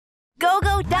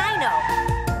GOGODINO.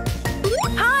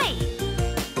 Hi!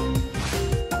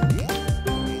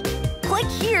 Click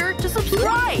here to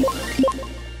subscribe.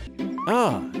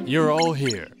 Ah, you're all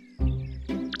here.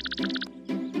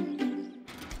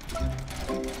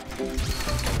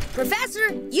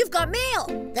 Professor, you've got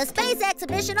mail! The space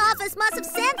exhibition office must have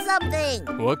sent something!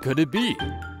 What could it be?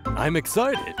 I'm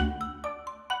excited.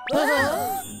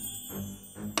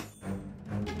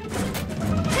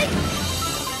 Hey!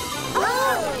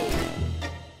 Oh!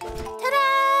 Ta-da!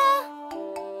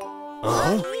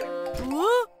 Huh?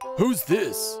 Who's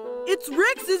this? It's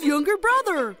Rex's younger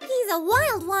brother. He's a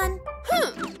wild one.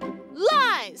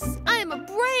 Lies! I am a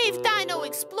brave dino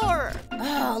explorer.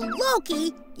 Oh,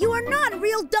 Loki, you are not a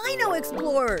real dino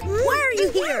explorer. Why are you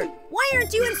here? Why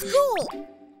aren't you in school?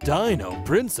 Dino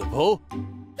Principal?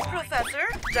 Professor,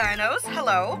 dinos,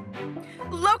 hello.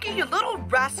 Loki, you little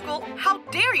rascal, how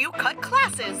dare you cut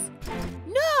classes?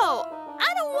 No,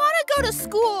 I don't want to go to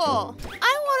school.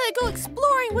 I want to go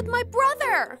exploring with my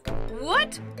brother.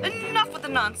 What? Enough with the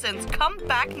nonsense. Come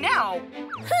back now.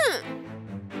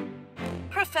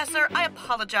 Professor, I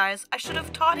apologize. I should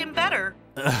have taught him better.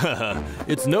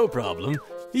 It's no problem.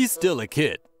 He's still a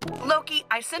kid. Loki,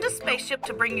 I sent a spaceship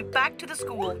to bring you back to the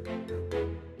school.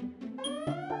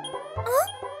 Huh?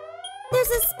 There's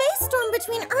a space storm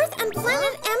between Earth and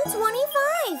planet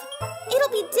M25. It'll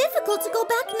be difficult to go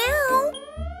back now.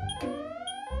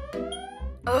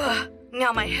 Ugh,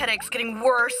 now my headache's getting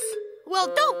worse. Well,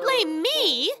 don't blame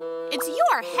me. It's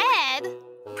your head.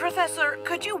 Professor,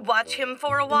 could you watch him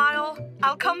for a while?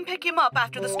 I'll come pick him up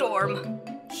after the storm.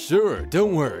 Sure,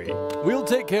 don't worry. We'll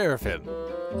take care of him.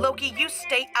 Loki, you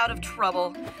stay out of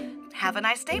trouble. Have a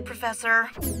nice day, Professor.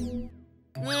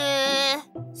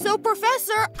 So,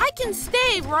 Professor, I can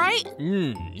stay, right?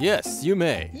 Yes, you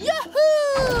may.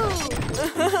 Yahoo!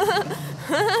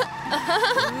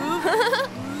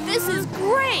 This is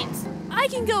great! I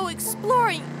can go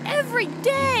exploring every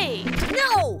day!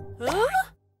 No! Huh?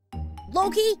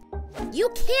 Loki, you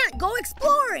can't go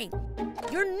exploring.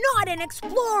 You're not an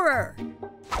explorer.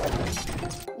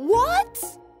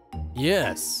 What?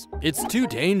 Yes, it's too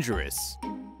dangerous.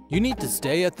 You need to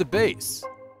stay at the base.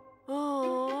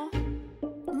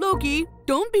 Loki,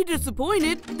 don't be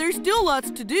disappointed. There's still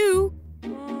lots to do.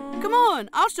 Come on,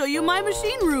 I'll show you my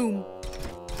machine room.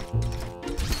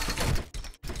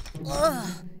 Ugh,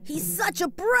 he's such a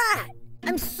brat.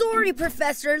 I'm sorry,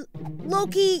 Professor.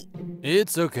 Loki...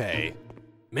 It's okay.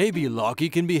 Maybe Locky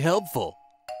can be helpful.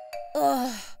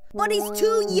 Ugh, but he's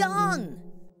too young.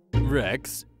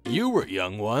 Rex, you were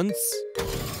young once.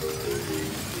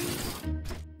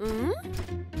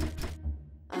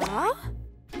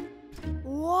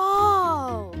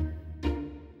 Whoa!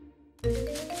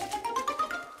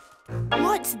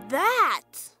 What's that?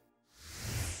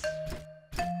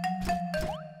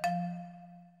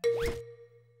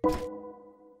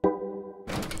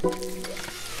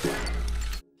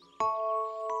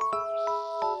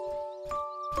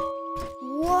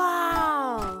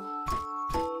 Wow!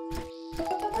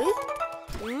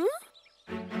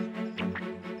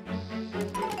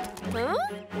 Huh?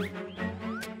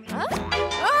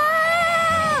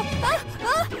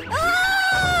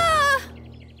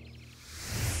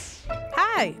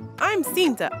 Hi, I'm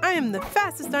Cinta. I am the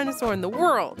fastest dinosaur in the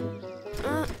world.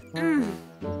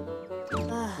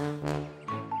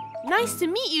 Nice to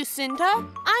meet you, Cinta.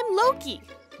 I'm Loki.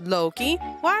 Loki,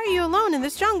 why are you alone in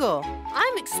this jungle?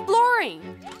 I'm exploring.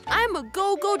 I'm a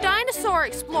dinosaur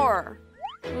explorer.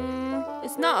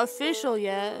 It's not official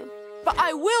yet, but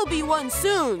I will be one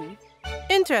soon.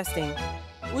 Interesting.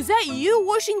 Was that you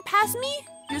whooshing past me?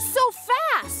 You're so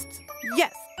fast.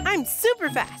 Yes, I'm super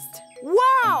fast.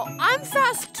 Wow, I'm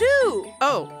fast too.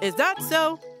 Oh, is that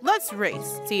so? Let's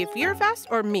race. See if you're fast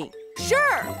or me.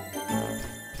 Sure.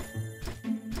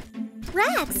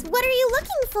 Rex, what are you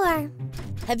looking for?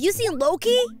 Have you seen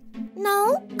Loki?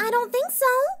 No, I don't think so.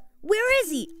 Where is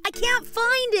he? I can't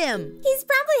find him. He's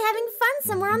probably having fun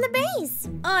somewhere on the base.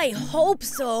 I hope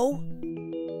so.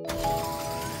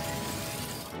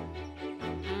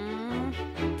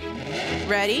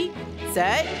 Ready,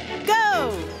 set,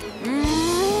 go!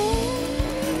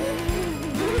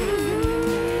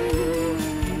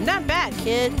 Not bad,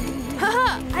 kid.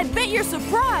 Haha, I bet you're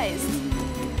surprised.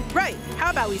 Right, how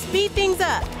about we speed things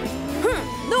up?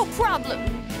 No problem.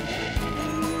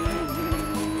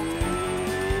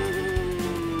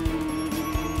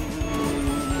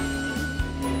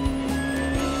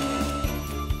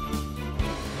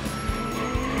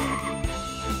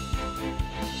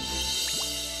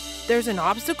 There's an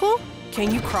obstacle?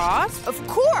 Can you cross? Of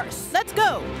course. Let's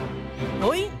go.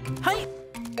 Hoi, hi,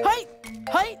 hi,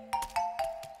 hi.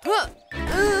 Huh.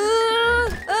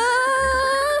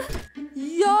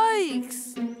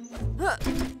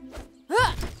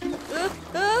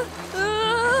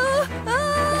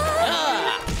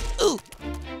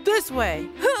 way.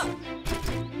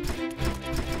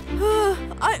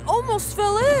 I almost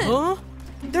fell in. Huh?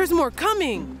 There's more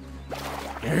coming.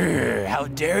 How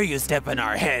dare you step on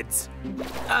our heads?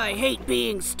 I hate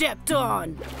being stepped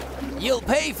on. You'll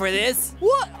pay for this.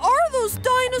 What are those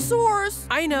dinosaurs?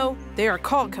 I know. They are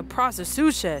called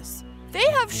caprosauces. They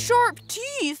have sharp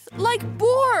teeth, like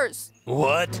boars.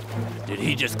 What? Did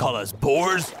he just call us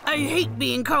boars? I hate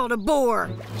being called a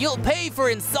bore. You'll pay for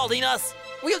insulting us.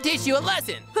 We'll teach you a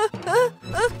lesson.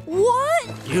 What?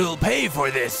 You'll pay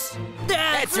for this.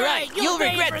 That's right. You'll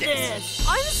pay regret for this.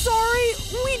 I'm sorry.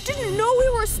 We didn't know we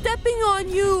were stepping on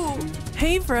you.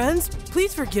 Hey, friends,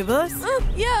 please forgive us.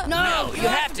 Yeah. No, you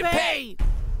have to pay.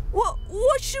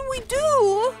 What should we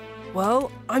do?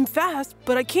 Well, I'm fast,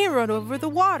 but I can't run over the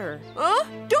water.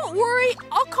 Don't worry.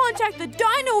 I'll contact the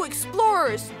Dino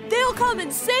Explorers. They'll come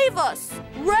and save us.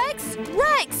 Rex,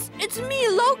 it's me,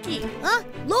 Loki.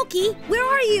 Loki, where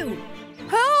are you?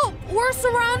 Help! We're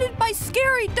surrounded by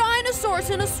scary dinosaurs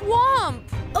in a swamp.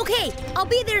 Okay, I'll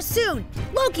be there soon.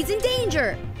 Loki's in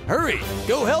danger. Hurry,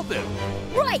 go help him.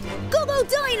 Right,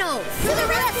 GOGODINO! To the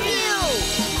rescue!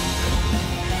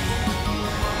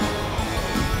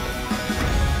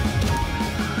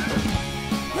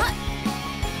 What?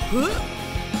 Huh?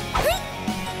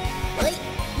 Wait,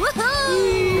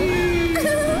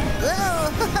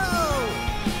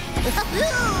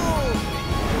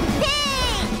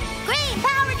 Pink! Green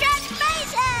power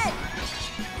transformation!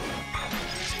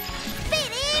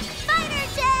 Speedy fighter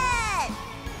jet!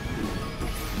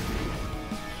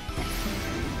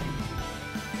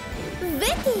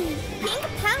 Vicky! Pink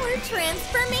power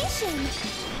transformation!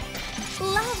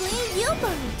 Lovely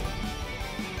U-boat!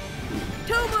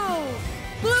 Tomo!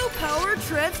 Blue power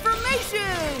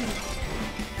transformation!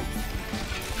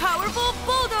 Powerful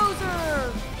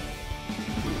bulldozer!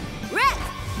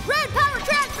 Red power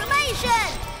transformation!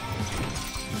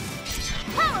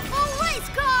 Powerful race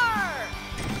car!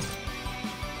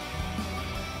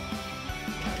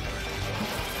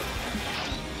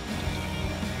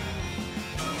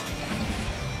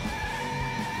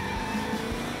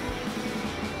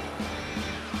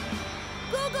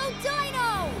 GOGODINO!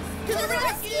 To the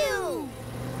rescue!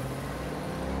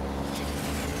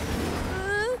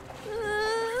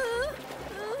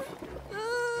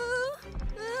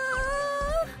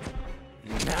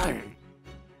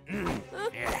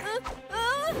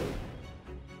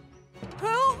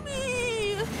 Help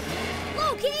me!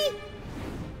 Loki!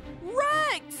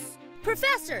 Rex!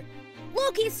 Professor!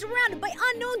 Loki is surrounded by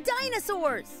unknown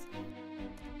dinosaurs!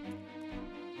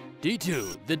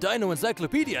 D2, the Dino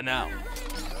Encyclopedia now.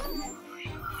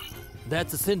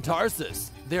 That's a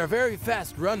Syntarsus. They are very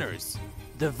fast runners.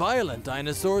 The violent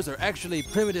dinosaurs are actually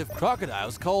primitive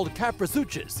crocodiles called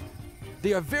caprosauces.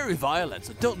 They are very violent,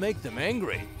 so don't make them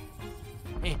angry.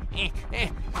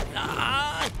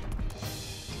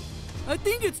 I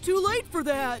think it's too late for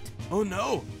that. Oh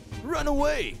no! Run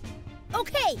away!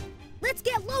 Okay, let's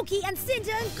get Loki and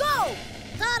Cinta and go!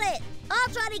 Got it! I'll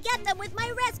try to get them with my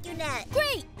rescue net.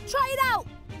 Great! Try it out!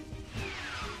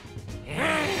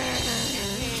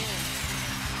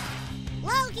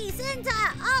 Loki,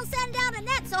 Cinta, I'll send down a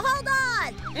net, so hold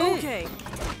on! Okay.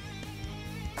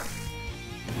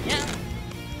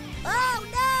 Oh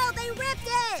no, they ripped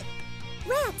it!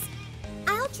 Rex,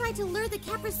 I'll try to lure the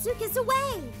caprosauces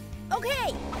away.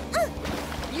 Okay.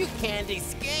 You can't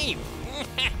escape!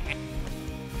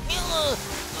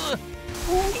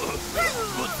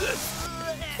 What's this?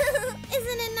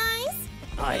 Isn't it nice?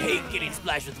 I hate getting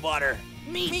splashed with water.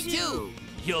 Me too.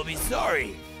 You'll be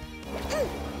sorry.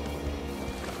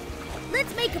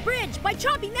 Let's make a bridge by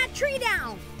chopping that tree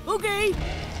down. Okay.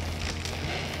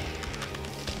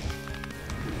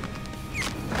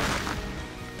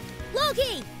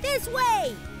 Loki, this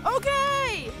way!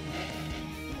 Okay!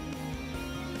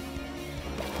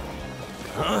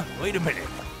 Huh? Wait a minute.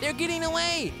 They're getting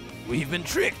away. We've been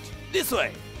tricked. This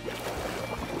way.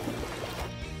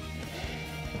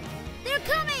 They're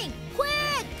coming!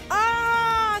 Quick!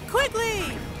 Ah!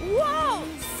 Quickly! Wow!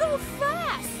 So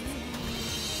fast!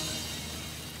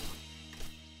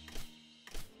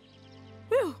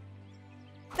 Whew.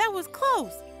 That was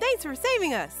close. Thanks for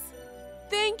saving us.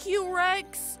 Thank you,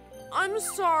 Rex. I'm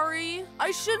sorry.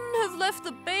 I shouldn't have left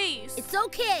the base. It's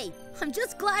okay. I'm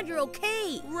just glad you're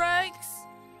okay. Rex,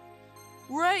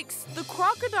 the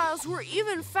crocodiles were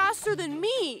even faster than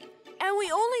me. And we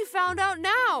only found out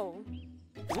now.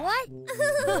 What?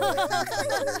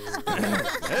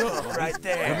 Right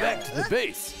there. Come back to the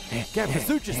base.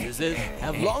 Caprosauces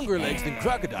have longer legs than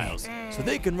crocodiles, so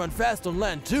they can run fast on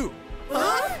land too.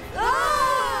 Huh?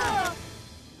 Ah!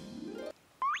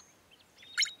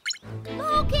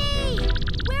 Loki!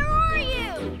 Where are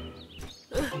you?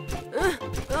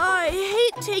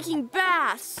 taking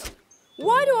baths.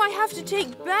 Why do I have to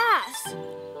take baths?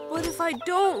 But if I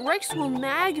don't, Rex will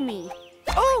nag me.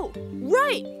 Oh,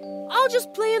 right. I'll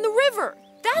just play in the river.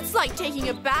 That's like taking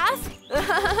a bath.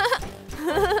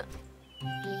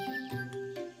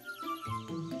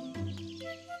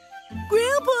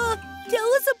 Grandpa,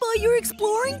 tell us about your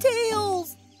exploring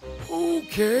tales.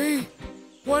 Okay.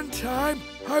 One time,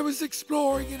 I was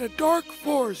exploring in a dark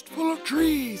forest full of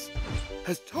trees,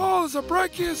 as tall as a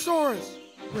brachiosaurus,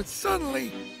 when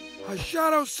suddenly, a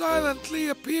shadow silently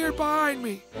appeared behind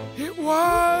me. It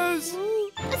was...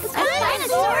 A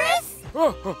Spinosaurus?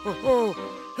 Oh,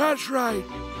 that's right.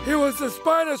 It was the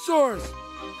Spinosaurus.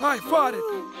 I fought it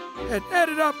and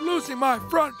ended up losing my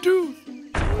front tooth.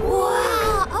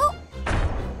 Wow!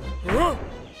 Huh?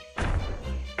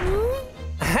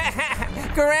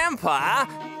 Grandpa?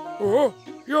 Oh,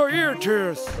 you're here,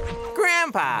 Terrace.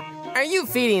 Grandpa, are you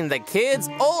feeding the kids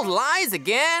old lies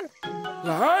again?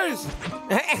 Lies?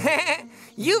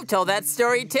 You've told that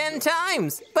story 10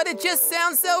 times, but it just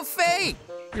sounds so fake.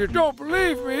 You don't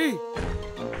believe me?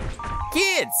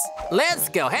 Kids, let's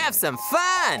go have some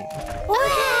fun.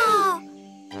 Wow!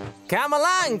 Come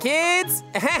along, kids.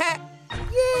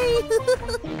 Yay!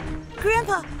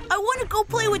 Grandpa, I want to go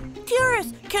play with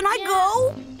Terrace. Can I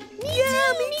go?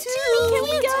 Yeah, me too. Can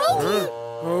we go?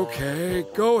 Okay,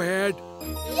 go ahead.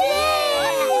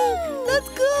 Yay! Let's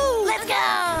go! Let's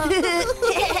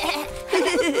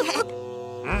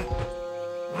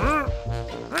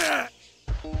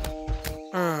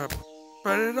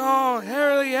But it all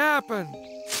hardly happened.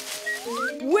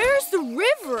 Where's the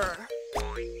river?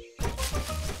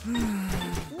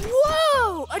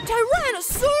 Whoa! A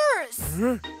Tyrannosaurus!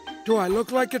 Huh? Do I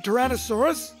look like a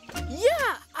Tyrannosaurus?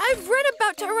 Yeah, I've read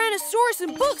about Tyrannosaurus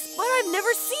in books, but I've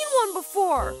never seen one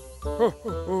before.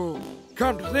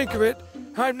 Come to think of it,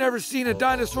 I've never seen a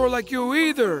dinosaur like you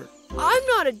either. I'm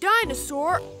not a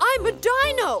dinosaur, I'm a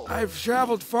dino. I've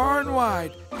traveled far and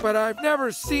wide, but I've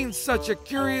never seen such a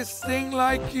curious thing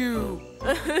like you.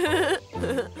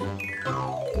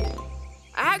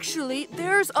 Actually,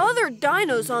 there's other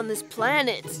dinos on this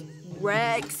planet.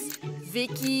 Rex,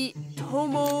 Vicky,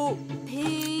 Tomo,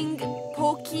 Ping,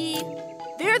 Pokey.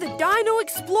 They're the Dino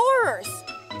Explorers.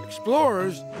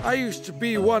 Explorers? I used to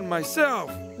be one myself.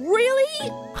 Really?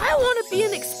 I want to be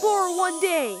an explorer one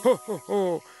day.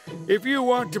 If you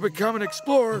want to become an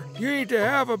explorer, you need to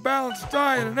have a balanced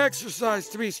diet and exercise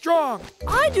to be strong.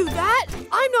 I do that.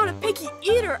 I'm not a picky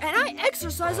eater and I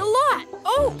exercise a lot.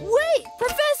 Oh, wait,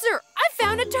 Professor, I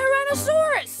found a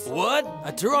Tyrannosaurus. What?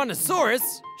 A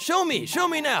Tyrannosaurus? Show me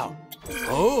now.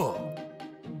 Oh.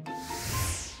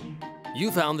 You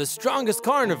found the strongest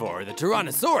carnivore, the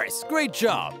Tyrannosaurus. Great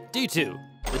job. D2,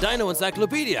 the Dino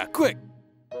Encyclopedia, quick.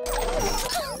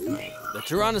 The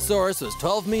Tyrannosaurus was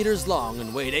 12 meters long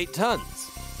and weighed 8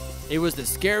 tons. It was the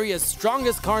scariest,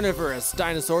 strongest carnivorous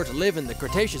dinosaur to live in the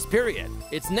Cretaceous period.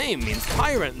 Its name means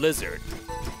tyrant lizard.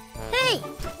 Hey,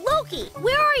 Loki,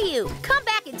 where are you? Come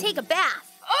back and take a bath.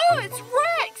 Oh, it's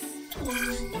Rex.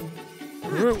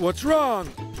 What's wrong?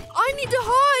 I need to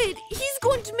hide. He's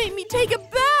going to make me take a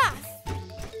bath.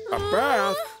 A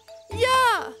bath?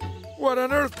 Yeah. What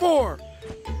on earth for?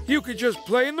 You could just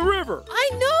play in the river. I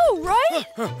know, right?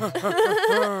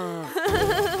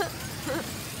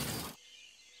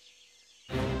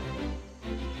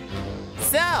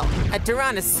 So, a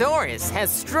Tyrannosaurus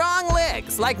has strong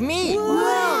legs like me.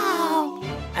 Wow!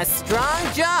 A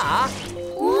strong jaw.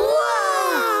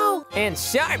 Wow! And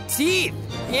sharp teeth.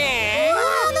 Yeah.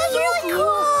 Wow, that's really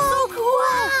cool! So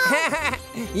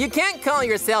cool! You can't call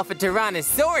yourself a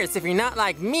Tyrannosaurus if you're not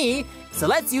like me, so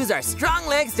let's use our strong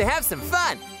legs to have some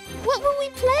fun. What will we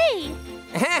play?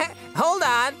 Hold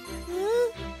on.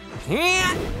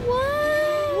 Yeah.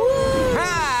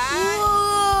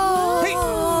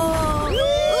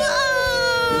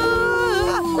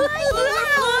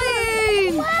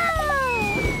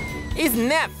 Isn't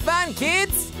that fun,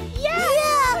 kids? Yeah!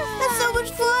 That's so much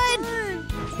fun!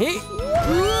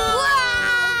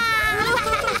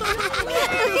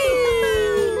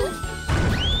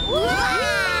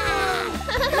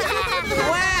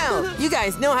 Wow! You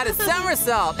guys know how to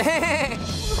somersault!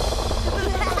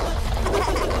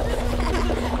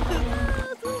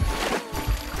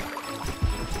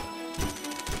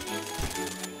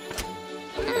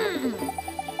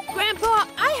 Grandpa,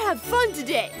 I had fun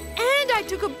today, and I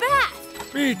took a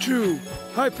bath. Me too.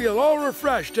 I feel all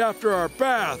refreshed after our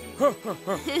bath.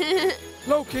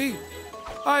 Loki,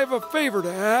 I have a favor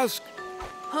to ask.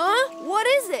 Huh? What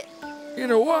is it?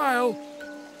 In a while,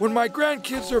 when my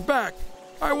grandkids are back,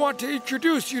 I want to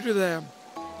introduce you to them.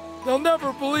 They'll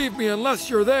never believe me unless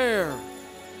you're there.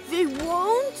 They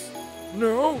won't?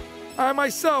 No, I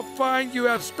myself find you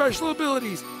have special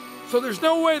abilities, so there's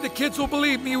no way the kids will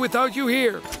believe me without you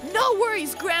here. No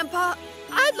worries, Grandpa.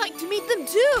 I'd like to meet them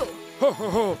too. Ho, ho,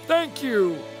 ho, thank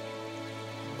you.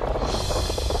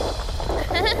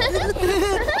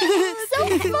 So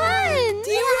fun!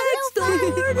 T-Rex, don't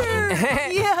hurt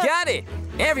her! Yeah. Got it!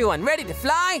 Everyone ready to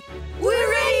fly? We're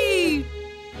ready!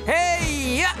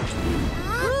 Hey! Yeah.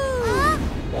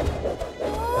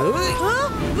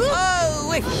 Whoa!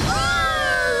 Wait.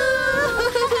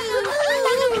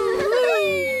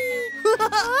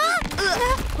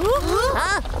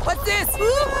 Huh? What's this?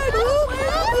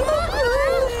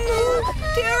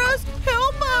 Terrace,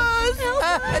 help us!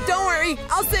 Don't worry,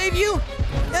 I'll save you.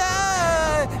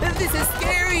 This is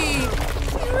scary.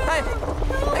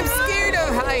 I'm scared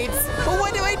of heights. But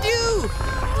what do I do?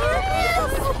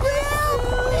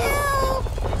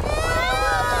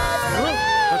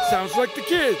 That sounds like the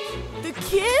kids. The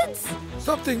kids?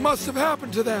 Something must have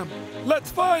happened to them.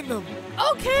 Let's find them.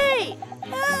 Okay.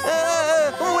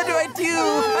 What do I do?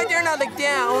 I dare not look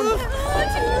down.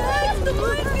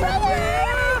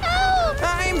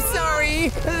 I'm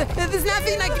sorry. There's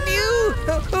nothing I can do.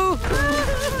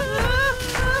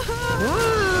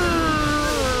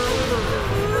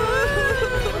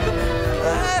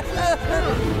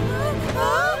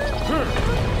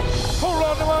 Hold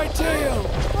on to my tail.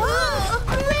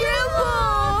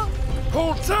 Grandpa!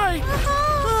 Hold tight.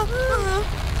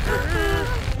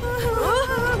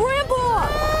 Grandpa!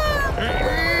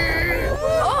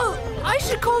 Oh, I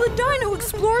should call the Dino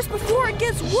Explorers before it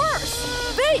gets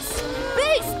worse. Base!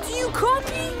 Base, do you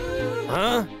copy?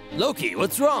 Huh? Loki,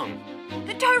 what's wrong?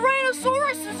 The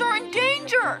Tyrannosauruses are in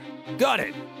danger. Got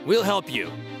it. We'll help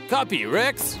you. Copy,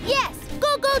 Rex. Yes!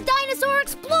 Go, go, dinosaur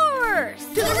explorers!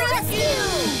 To the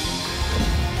rescue!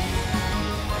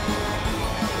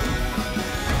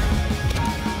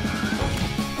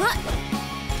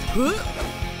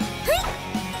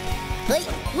 Hey!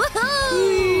 Whoa!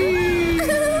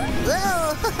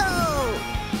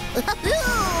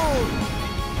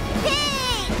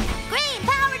 Pink! Green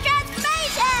power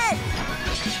transformation!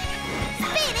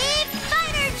 Speedy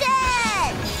fighter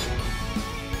jet!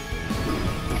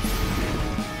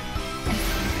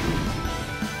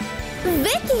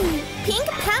 Vicky! Pink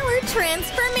power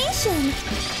transformation!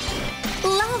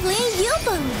 Lovely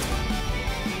U-boat!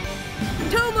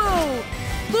 Tomo!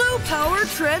 Blue power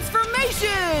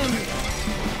transformation!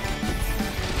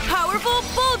 Powerful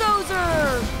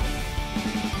bulldozer!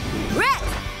 Red!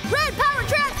 Red power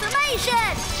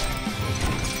transformation!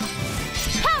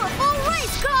 Powerful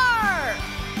race car!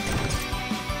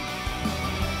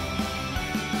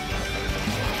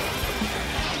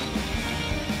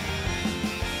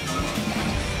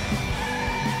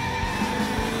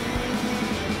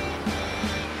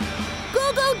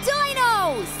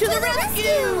 GOGODINOs! To the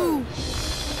rescue!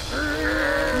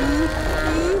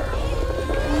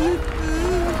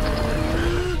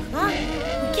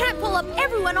 We can't pull up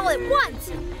everyone all at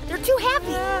once. They're too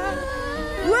heavy.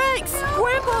 Rex,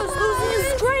 Grandpa's losing his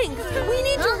strength. We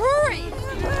need to hurry.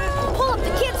 We'll pull up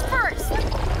the kids first.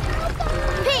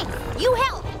 Pink, you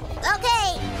help.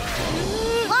 Okay.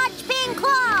 Launch Pink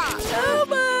Claw.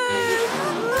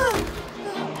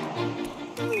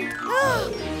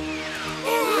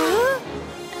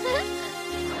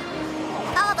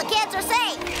 All the kids are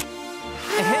safe.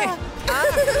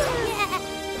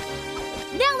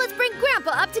 Now let's bring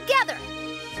Grandpa up together.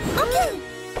 Okay.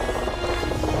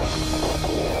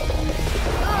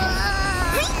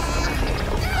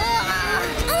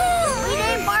 We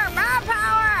need more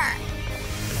power.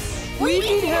 We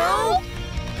need help?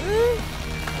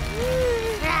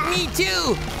 Me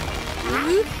too.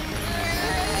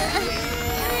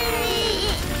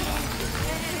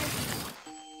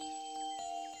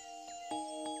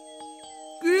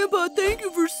 Grandpa, thank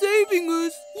you for saving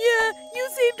us. Yeah, you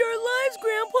saved our lives,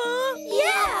 Grandpa.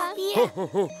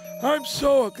 Yeah. I'm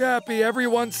so happy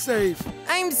everyone's safe.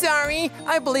 I'm sorry.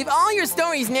 I believe all your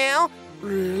stories now.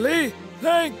 Really?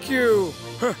 Thank you.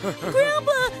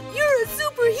 Grandpa, you're a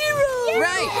superhero.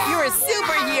 Right, you're a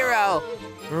superhero.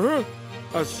 Huh?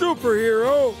 A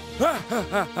superhero?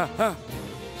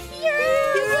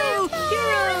 Hero!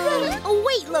 Oh,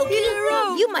 wait, Loki.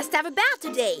 Hero. You must have a bath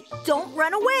today. Don't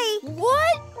run away.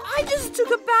 What? I just took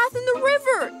a bath in the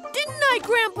river. Didn't I,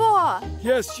 Grandpa?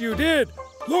 Yes, you did.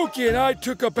 Loki and I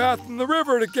took a bath in the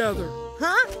river together.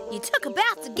 Huh? You took a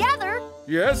bath together?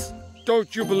 Yes?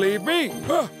 Don't you believe me?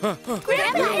 Grandpa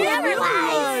never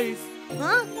lies.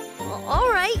 Huh? Well, all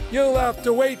right. You'll have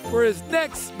to wait for his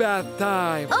next bath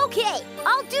time. Okay,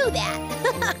 I'll do that.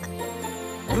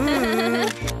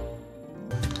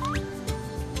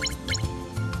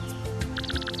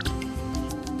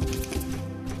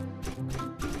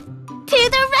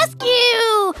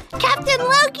 rescue! Captain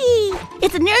Locky!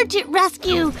 It's an urgent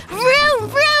rescue! Vroom,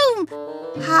 vroom!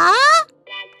 Huh?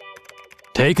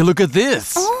 Take a look at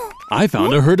this. Oh. I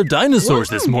found a herd of dinosaurs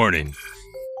this morning.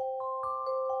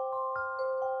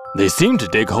 They seem to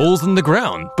dig holes in the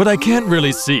ground, but I can't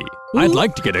really see. I'd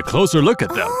like to get a closer look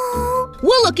at them.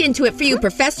 We'll look into it for you,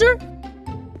 Professor.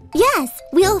 Yes,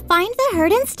 we'll find the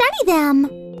herd and study them.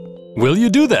 Will you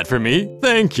do that for me?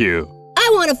 Thank you.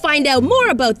 I want to find out more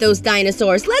about those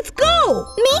dinosaurs. Let's go!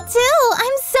 Me too!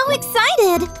 I'm so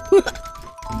excited!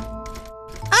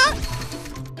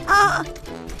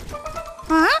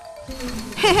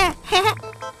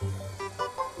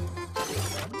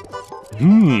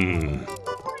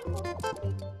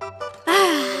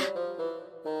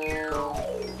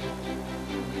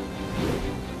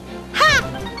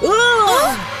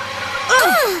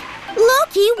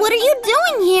 Loki, what are you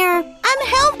doing here? I'm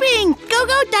helping!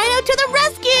 GOGODINO to the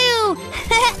rescue!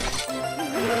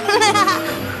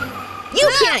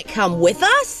 You can't come with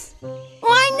us!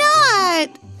 Why not?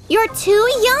 You're too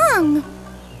young.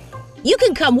 You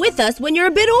can come with us when you're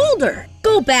a bit older.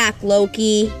 Go back,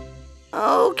 Loki.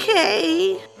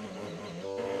 Okay.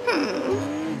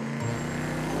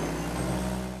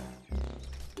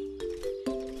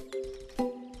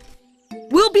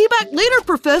 We'll be back later,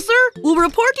 Professor. We'll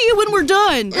report to you when we're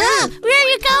done. Where are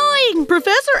you going?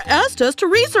 Professor asked us to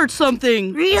research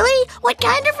something. Really? What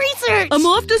kind of research? I'm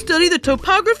off to study the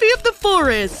topography of the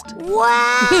forest.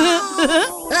 Wow!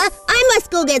 I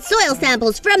must go get soil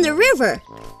samples from the river.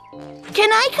 Can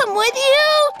I come with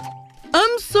you?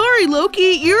 I'm sorry,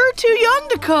 Loki. You're too young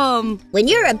to come. When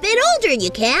you're a bit older,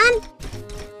 you can.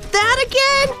 That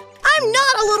again? I'm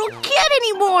not a little kid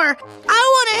anymore. I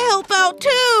want to help out,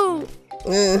 too.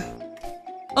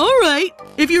 All right.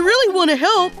 If you really want to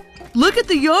help, look at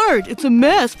the yard. It's a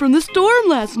mess from the storm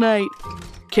last night.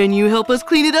 Can you help us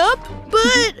clean it up?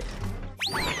 But...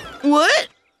 What?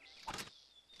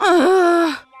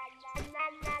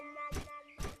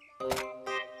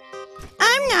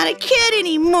 I'm not a kid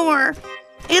anymore.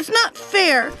 It's not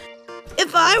fair.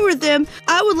 If I were them,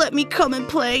 I would let me come and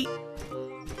play.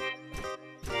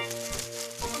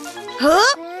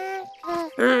 Huh?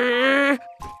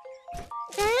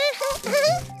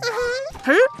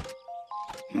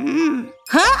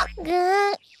 Huh?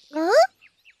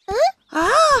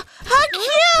 Ah, how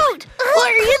cute!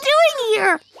 What are you doing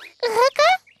here?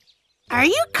 Are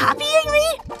you copying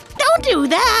me? Don't do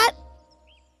that!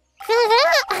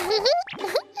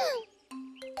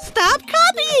 Stop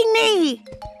copying me!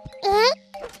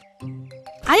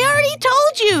 I already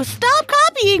told you, stop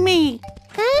copying me!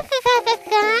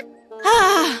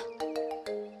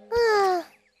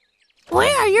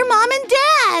 Where are your mom and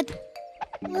dad?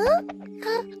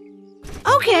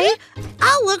 Okay,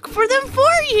 I'll look for them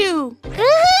for you.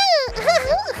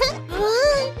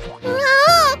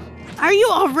 Are you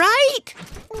all right?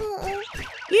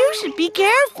 You should be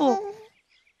careful.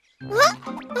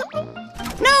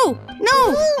 No,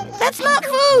 that's not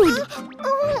food.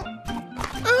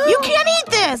 You can't eat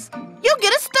this. You'll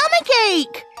get a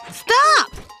stomachache.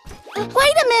 Stop. Wait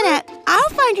a minute. I'll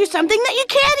find you something that you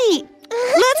can eat.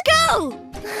 Let's go.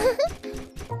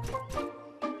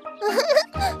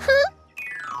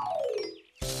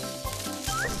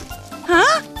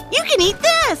 Huh? You can eat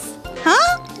this.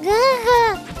 Huh?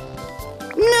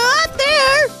 Not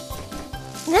there.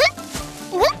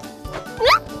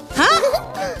 Huh?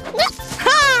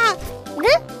 Ha!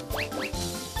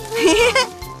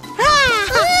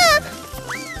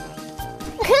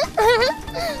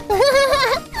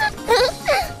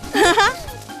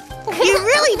 You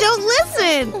really don't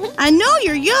listen. I know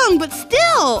you're young, but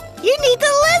still, you need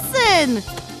to listen.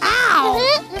 Ow!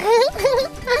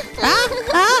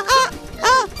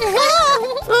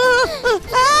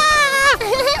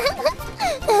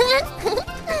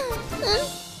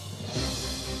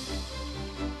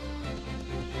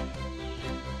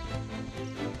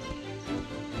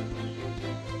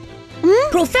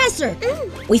 Professor,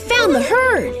 we found the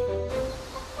herd.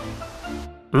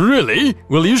 Really?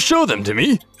 Will you show them to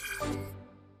me?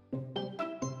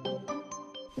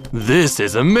 This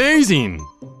is amazing!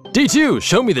 D2,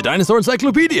 show me the dinosaur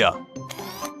encyclopedia!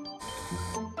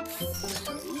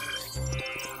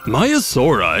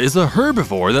 Maiasaura is a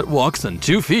herbivore that walks on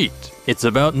 2 feet. It's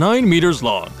about 9 meters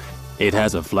long. It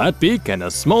has a flat beak and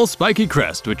a small spiky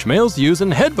crest, which males use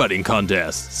in headbutting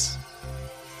contests.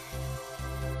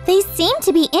 They seem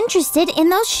to be interested in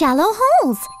those shallow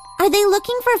holes. Are they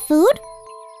looking for food?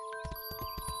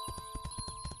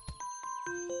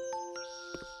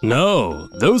 No,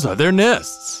 those are their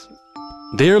nests.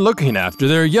 They're looking after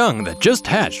their young that just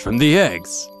hatched from the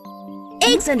eggs.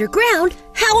 Eggs underground?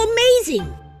 How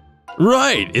amazing!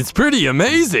 Right, it's pretty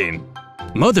amazing.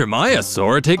 Mother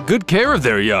Maiasaur take good care of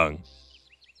their young.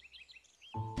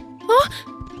 Huh?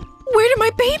 Where did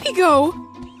my baby go?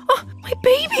 Oh, my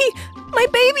baby! My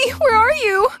baby, where are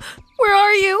you? Where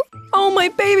are you? Oh, my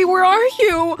baby, where are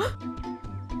you?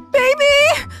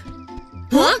 Baby!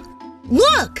 Huh?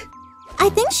 Look! I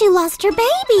think she lost her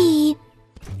baby.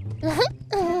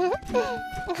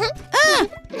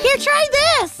 Here, try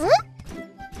this!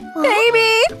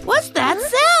 Baby! What's that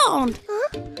sound?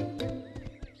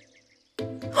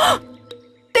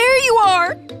 There you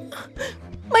are!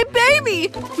 My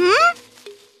baby!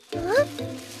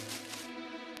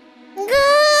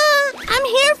 I'm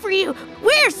here for you.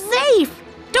 We're safe.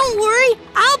 Don't worry,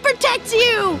 I'll protect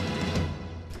you.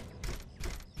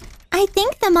 I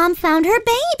think the mom found her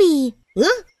baby.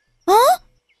 Huh? Huh?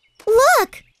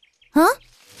 Look! Huh?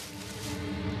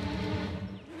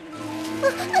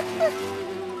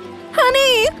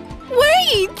 Honey!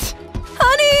 Wait!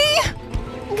 Honey!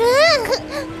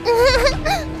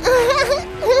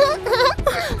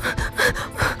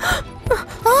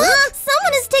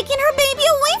 Someone is taking her baby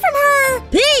away from her!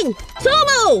 Ping!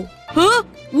 Tomo! Huh?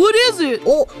 What is it?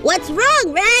 Oh, what's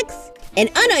wrong, Rex? An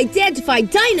unidentified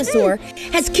dinosaur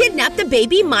has kidnapped the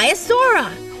baby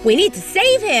Maiasaura. We need to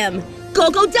save him.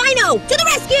 GOGODINO, to the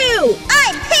rescue!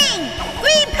 I'm Ping!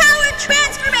 Green power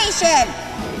transformation!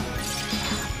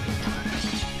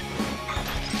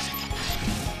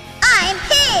 I'm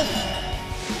Ping!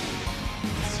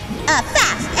 A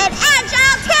fast and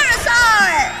agile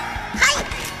pterosaur! Hi!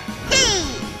 Hey!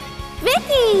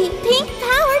 Vicky! Pink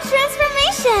power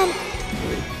transformation!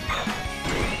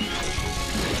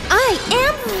 I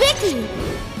am Vicky!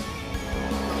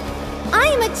 I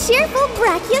am a cheerful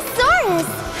Brachiosaurus!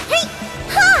 Hey!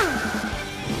 Ha!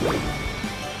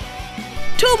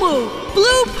 Tomo,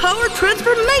 blue power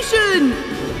transformation!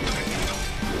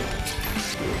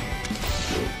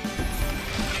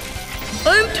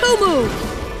 I'm Tomo.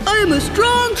 I am a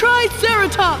strong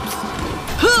triceratops.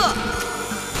 Huh!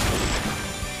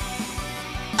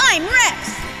 I'm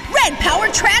Rex, red power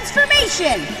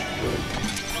transformation.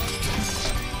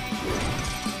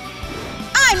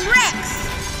 I'm Rex.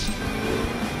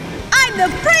 I'm the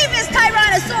bravest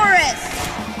Tyrannosaurus!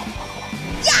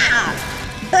 Yeah!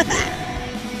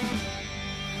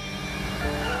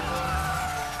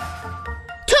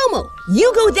 Tomo,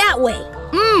 you go that way.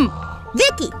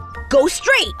 Vicky, go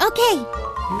straight. Okay.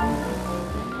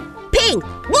 Ping,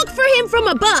 look for him from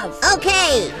above.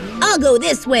 Okay. I'll go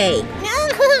this way.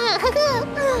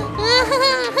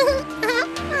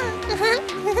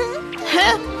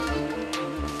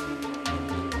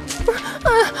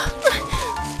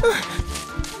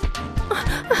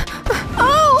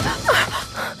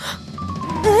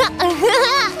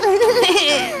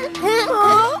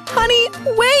 Oh, honey,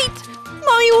 wait!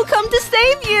 Mommy will come to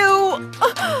save you!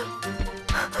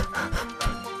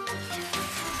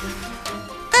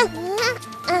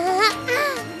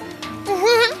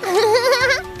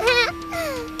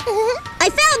 I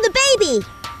found the baby.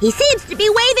 He seems to be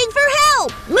waving for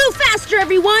help. Move faster,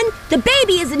 everyone. The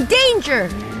baby is in danger.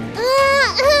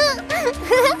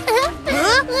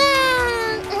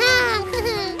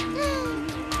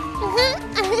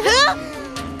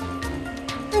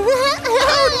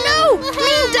 Oh no!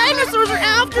 Mean dinosaurs are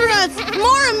after us!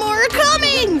 More and more are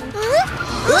coming!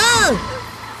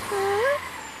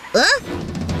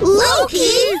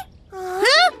 Loki?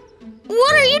 Huh?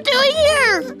 What are you doing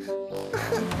here?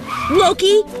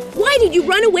 Loki, why did you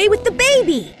run away with the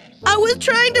baby? I was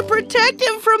trying to protect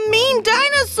him from mean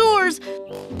dinosaurs.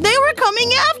 They were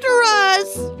coming after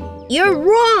us. You're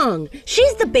wrong.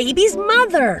 She's the baby's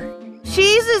mother.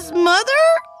 She's his mother?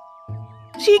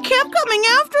 She kept coming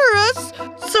after us,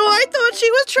 so I thought she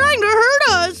was trying to hurt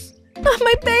us.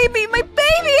 My baby! My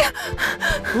baby!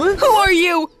 Who are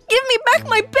you? Give me back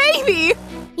my baby!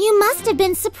 You must have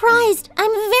been surprised.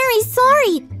 I'm very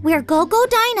sorry. We're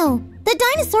GOGODINO, the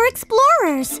dinosaur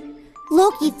explorers.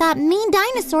 Loki thought mean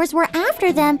dinosaurs were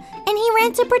after them, and he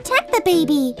ran to protect the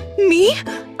baby. Me?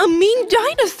 A mean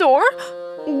dinosaur?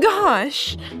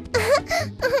 Gosh.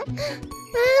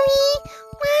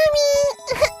 Mommy.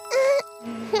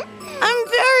 I'm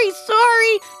very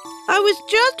sorry. I was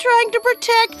just trying to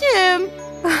protect him.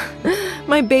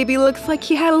 My baby looks like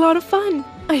he had a lot of fun.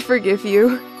 I forgive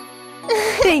you.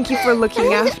 Thank you for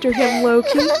looking after him,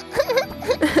 Loki.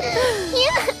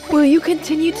 Will you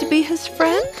continue to be his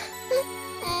friend?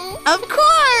 Of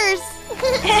course!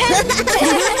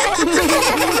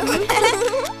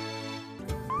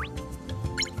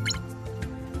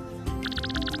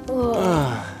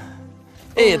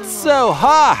 It's so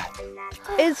hot!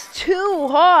 It's too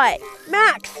hot.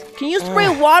 Max, can you spray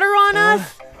water on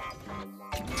us?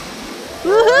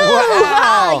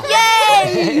 Wow!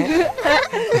 Yay!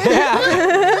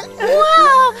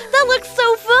 Wow, that looks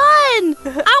so fun!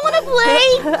 I want to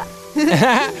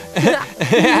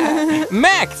play!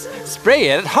 Max, spray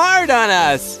it hard on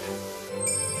us!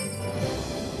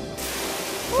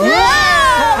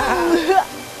 Wow!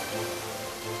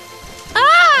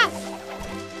 Ah!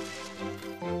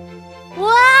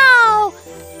 Wow!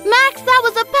 Max, that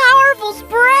was a powerful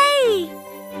spray!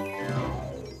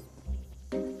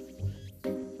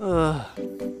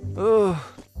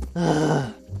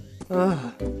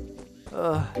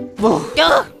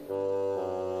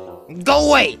 Go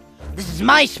away! This is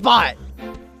my spot!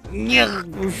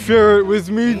 Share it with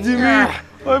me, Jimmy.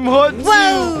 I'm hot too.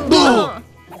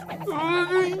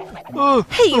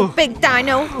 Hey, you big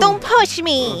dino, don't push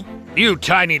me! You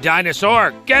tiny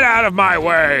dinosaur, get out of my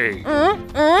way!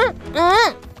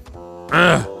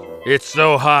 It's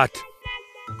so hot.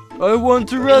 I want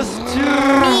to rest too.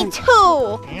 Me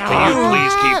too! Can you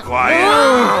please keep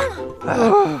quiet?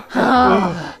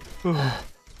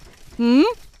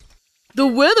 The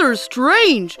weather's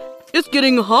strange. It's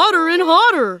getting hotter and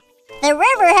hotter. The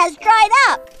river has dried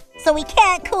up, so we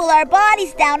can't cool our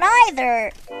bodies down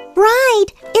either. Right,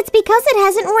 it's because it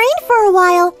hasn't rained for a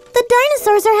while. The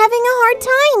dinosaurs are having a hard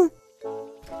time.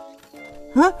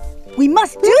 Huh? We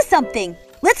must do something.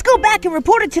 Let's go back and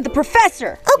report it to the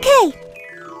professor. Okay.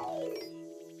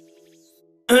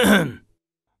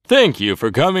 Thank you for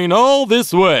coming all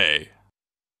this way.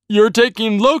 You're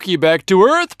taking Locky back to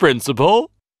Earth,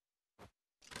 Principal.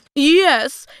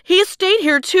 Yes, he stayed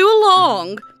here too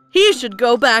long. He should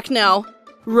go back now.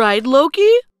 Right,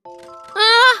 Locky?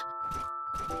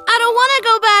 I don't want to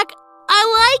go back. I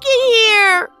like it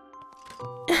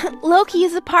here. Loki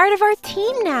is a part of our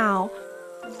team now.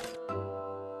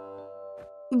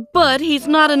 But he's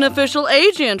not an official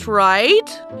agent,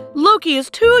 right? Loki is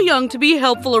too young to be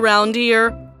helpful around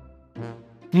here.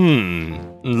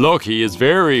 Locky is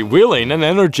very willing and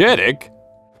energetic.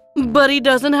 But he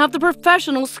doesn't have the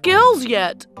professional skills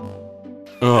yet.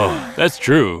 Oh, that's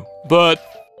true, but...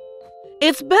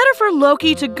 It's better for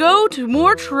Loki to go to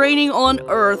more training on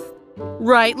Earth.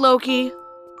 Right, Loki?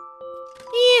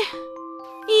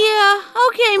 Yeah,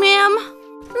 okay, ma'am.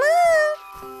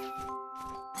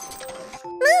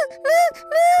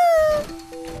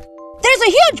 There's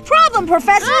a huge problem,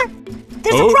 Professor!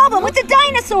 There's a problem with the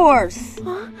dinosaurs!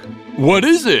 What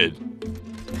is it?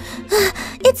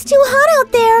 It's too hot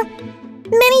out there.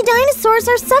 Many dinosaurs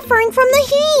are suffering from the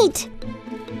heat.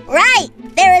 Right!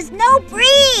 There is no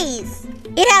breeze!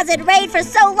 It hasn't rained for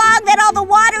so long that all the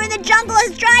water in the jungle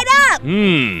has dried up!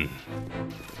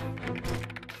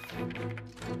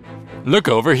 Look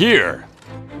over here.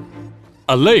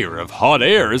 A layer of hot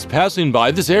air is passing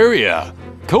by this area.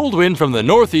 Cold wind from the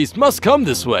northeast must come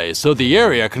this way so the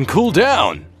area can cool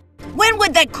down. When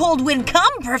would that cold wind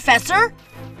come, Professor?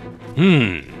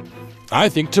 I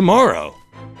think tomorrow.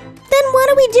 Then what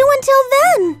do we do until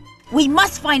then? We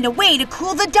must find a way to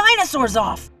cool the dinosaurs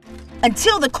off.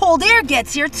 Until the cold air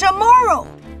gets here tomorrow.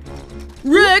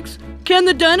 Rex, can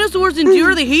the dinosaurs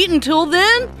endure the heat until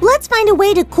then? Let's find a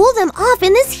way to cool them off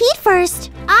in this heat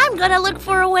first. I'm gonna look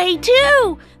for a way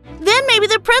too. Then maybe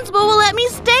the principal will let me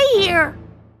stay here.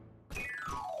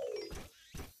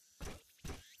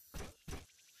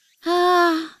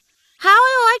 How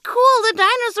do I cool the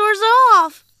dinosaurs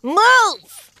off?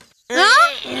 Move!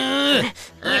 Huh?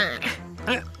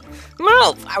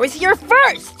 Move! I was here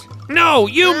first! No,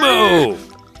 you move!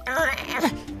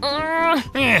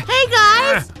 Hey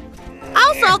guys!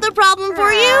 I'll solve the problem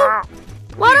for you.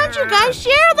 Why don't you guys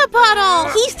share the puddle?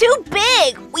 He's too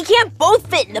big! We can't both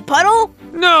fit in the puddle!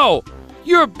 No!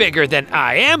 You're bigger than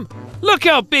I am! Look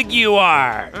how big you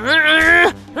are!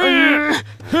 Then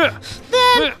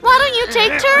why don't you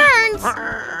take turns?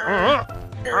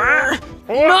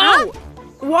 No!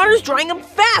 Water's drying up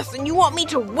fast and you want me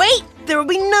to wait? There will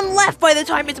be none left by the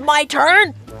time it's my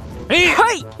turn!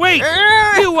 Hey, wait!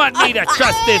 You want me to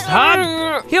trust this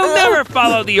hub? He'll never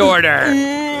follow the order!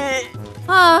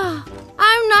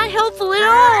 I'm not helpful at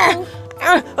all.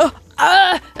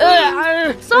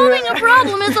 Solving a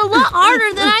problem is a lot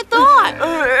harder than I thought.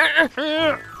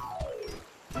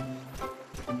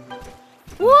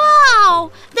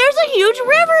 Wow! There's a huge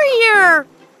river here.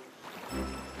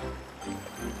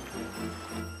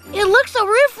 It looks so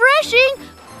refreshing,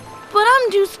 but I'm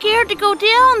too scared to go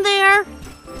down there.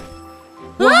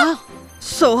 Wow,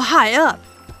 so high up.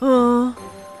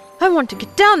 I want to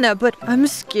get down there, but I'm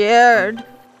scared.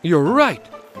 You're right.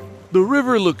 The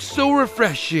river looks so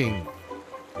refreshing.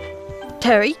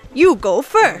 Terry, you go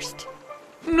first.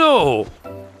 No,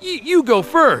 you go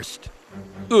first.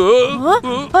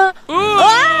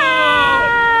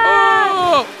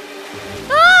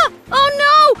 Ah! Oh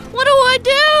no! What do I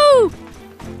do?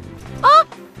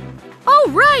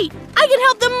 Oh, right! I can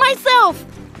help them myself!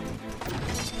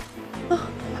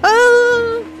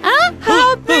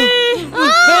 Help me!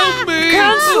 Help me!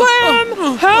 Can't swim!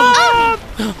 Help!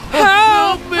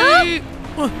 Help me!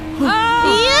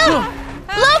 Yeah!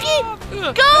 Loki!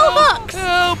 Go hooks!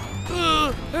 Help!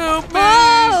 Help me!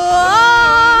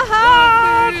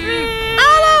 Help me!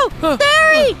 Hello!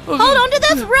 Barry! Hold on to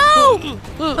this rope!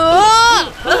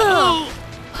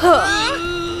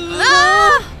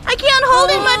 I can't hold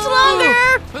it much longer!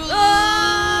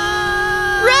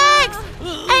 Rex!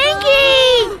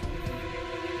 Anky!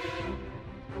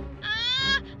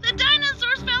 The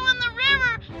dinosaurs fell in the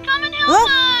river! Come and help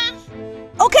us!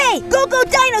 Okay,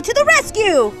 GOGODINO to the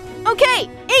rescue! Okay,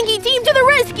 Anky team to the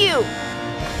rescue!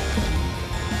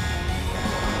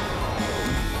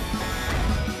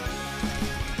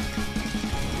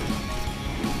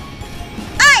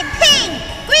 I'm Ping!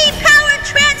 Green power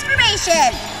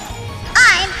transformation!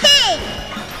 I'm Ping!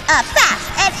 A fast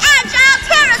and agile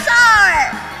pterosaur!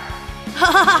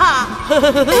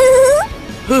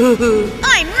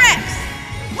 I'm Rex!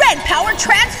 Red power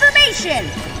transformation!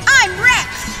 I'm Rex!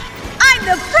 I'm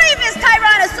the bravest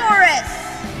Tyrannosaurus!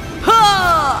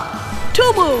 Ha!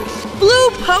 Tomo! Blue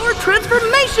power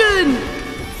transformation!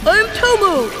 I'm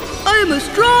Tomo! I am a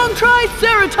strong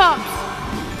Triceratops!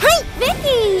 Hi,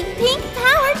 Vicky! Pink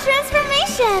power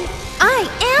transformation! I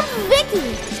am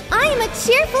Vicky! I am a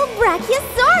cheerful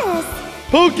Brachiosaurus!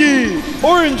 Pokey!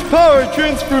 Orange power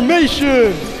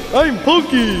transformation! I'm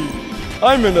Pokey!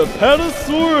 I'm an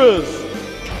Apatosaurus!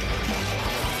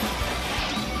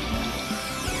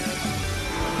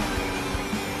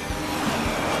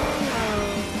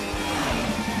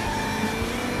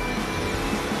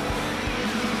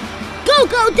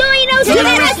 GOGODINO to the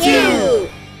rescue!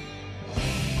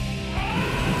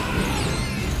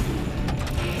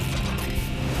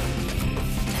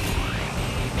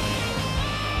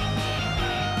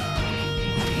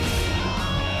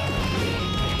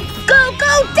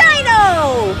 GOGODINO!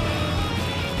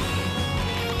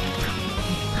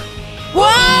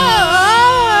 Whoa!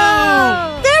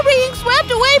 They're being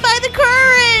swept away by the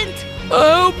current!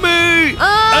 Help me!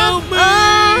 Help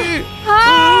me!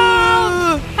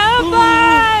 Help! Help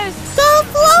us! Go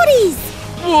floaties!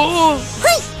 Whoa!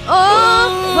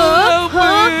 Help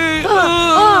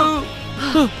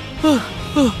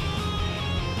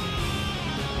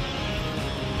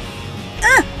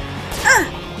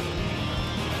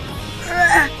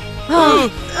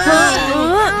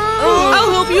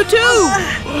I'll help you too!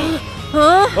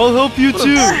 I'll help you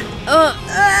too!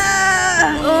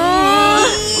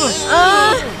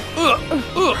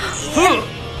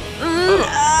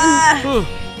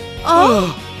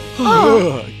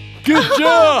 Good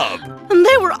job!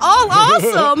 They were all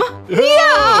awesome!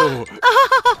 Yeah!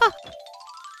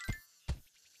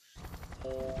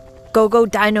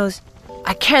 GOGODINOs,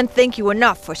 I can't thank you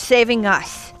enough for saving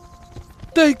us.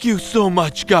 Thank you so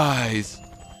much, guys.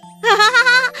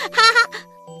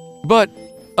 But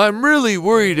I'm really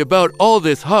worried about all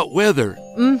this hot weather.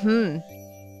 Mm-hmm.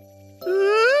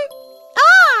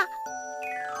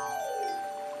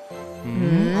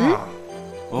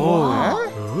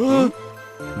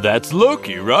 That's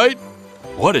Loki, right?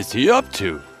 What is he up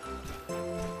to?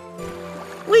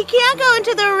 We can't go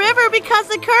into the river because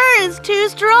the current is too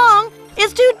strong.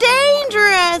 It's too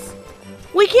dangerous.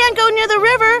 We can't go near the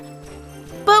river,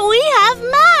 but we have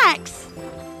Max.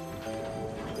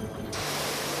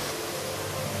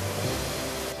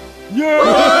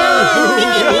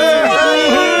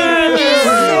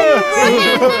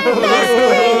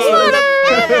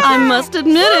 I must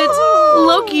admit it,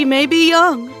 Loki may be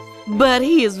young, but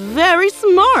he is very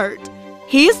smart.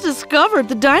 He's discovered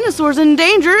the dinosaurs in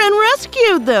danger and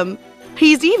rescued them.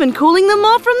 He's even cooling them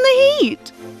off from the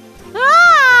heat.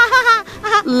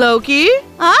 Loki?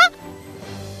 Huh?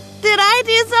 Did I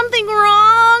do something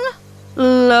wrong?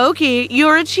 Loki,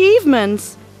 your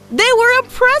achievements. They were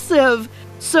impressive.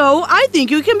 So I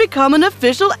think you can become an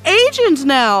official agent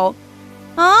now.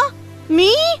 Huh?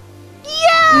 Me?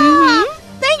 Yeah!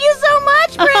 Thank you so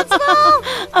much, Principal!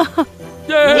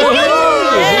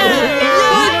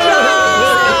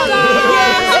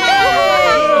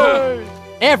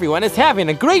 Everyone is having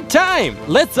a great time!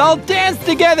 Let's all dance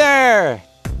together!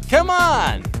 Come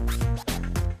on!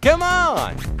 Come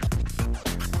on!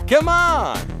 Come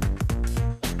on!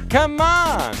 Come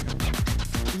on!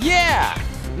 Yeah!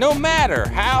 No matter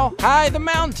how high the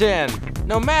mountain,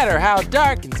 no matter how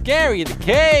dark and scary the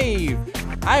cave,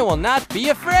 I will not be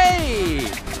afraid!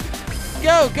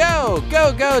 Go, go,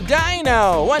 go, go,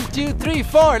 Dino! 1, 2, 3,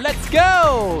 4, let's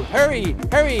go! Hurry,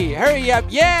 hurry, hurry up,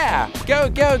 yeah! Go,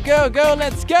 go, go, go,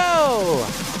 let's go!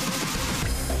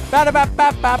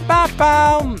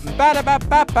 Ba-da-ba-ba-ba-ba-boom!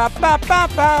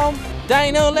 Ba-da-ba-ba-ba-ba-boom!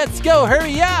 Dino, let's go,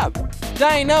 hurry up!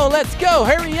 Dino, let's go,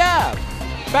 hurry up!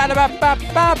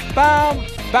 Ba-da-ba-ba-ba-boom!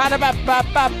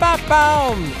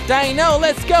 Ba-da-ba-ba-ba-ba-boom! Dino,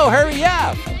 let's go, hurry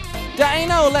up!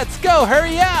 Dino, let's go,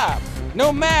 hurry up!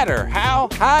 No matter how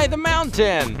high the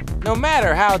mountain, no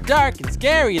matter how dark and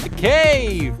scary the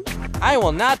cave, I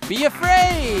will not be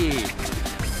afraid.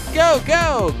 Go,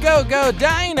 go, go, go,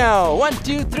 Dino! 1,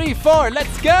 2, 3, 4,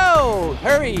 let's go!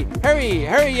 Hurry, hurry,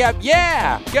 hurry up,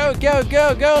 yeah! Go, go,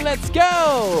 go, go, let's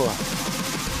go!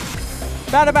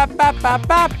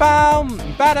 Ba-da-ba-ba-ba-ba-boom!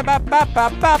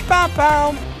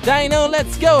 Ba-da-ba-ba-ba-ba-boom! Dino,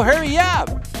 let's go, hurry up!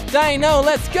 Dino,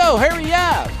 let's go, hurry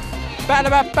up!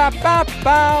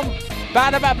 Ba-da-ba-ba-ba-boom!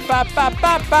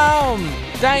 Ba-da-ba-ba-ba-ba-boom!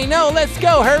 Dino, let's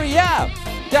go, hurry up!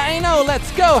 Dino, let's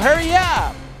go, hurry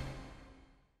up!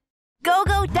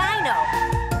 GOGODINO!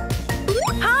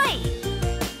 Hi!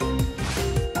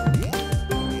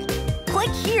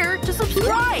 Click here to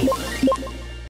subscribe!